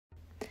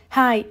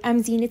Hi,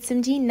 I'm Zeenat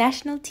Simjee,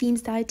 National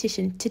Teams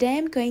Dietitian. Today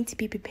I'm going to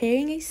be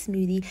preparing a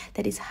smoothie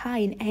that is high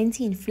in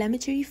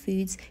anti-inflammatory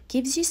foods,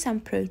 gives you some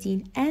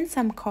protein and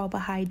some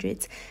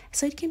carbohydrates,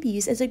 so it can be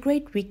used as a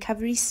great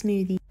recovery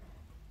smoothie.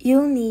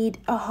 You'll need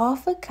a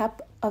half a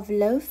cup of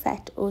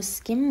low-fat or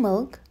skim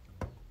milk,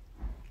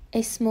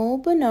 a small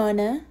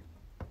banana,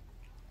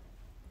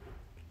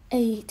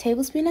 a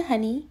tablespoon of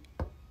honey,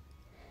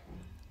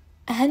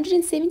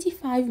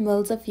 175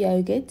 ml of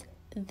yogurt.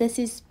 This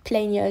is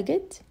plain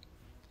yogurt.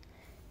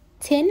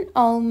 10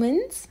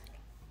 almonds,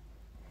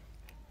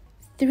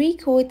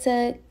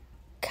 3/4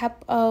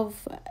 cup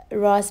of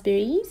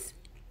raspberries,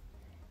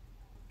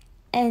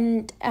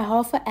 and a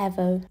half a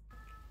avo.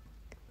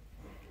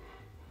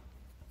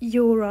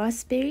 Your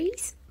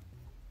raspberries,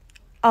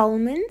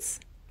 almonds,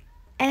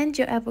 and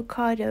your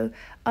avocado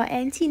are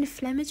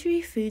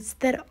anti-inflammatory foods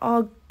that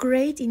are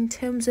great in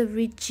terms of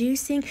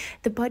reducing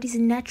the body's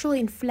natural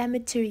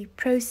inflammatory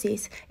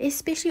process,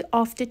 especially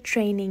after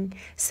training.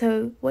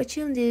 So what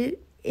you'll do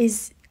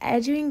is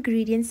add your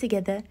ingredients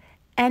together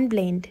and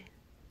blend.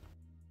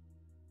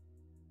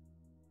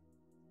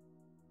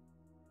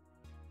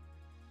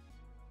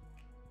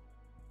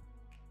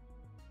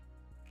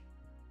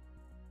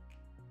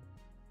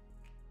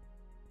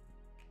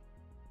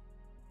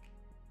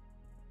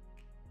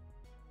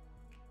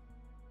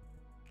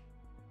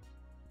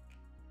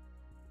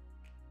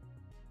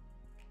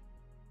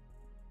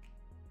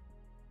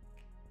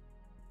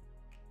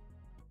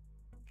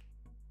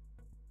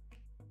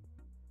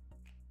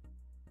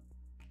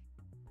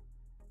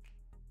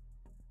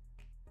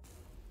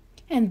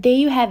 And there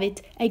you have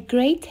it, a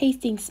great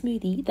tasting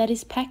smoothie that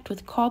is packed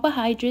with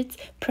carbohydrates,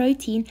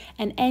 protein,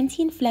 and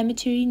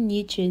anti-inflammatory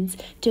nutrients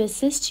to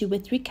assist you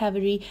with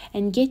recovery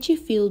and get you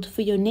fueled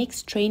for your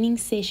next training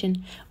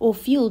session or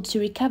fueled to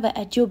recover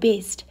at your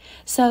best.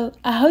 So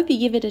I hope you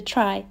give it a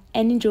try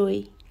and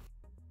enjoy.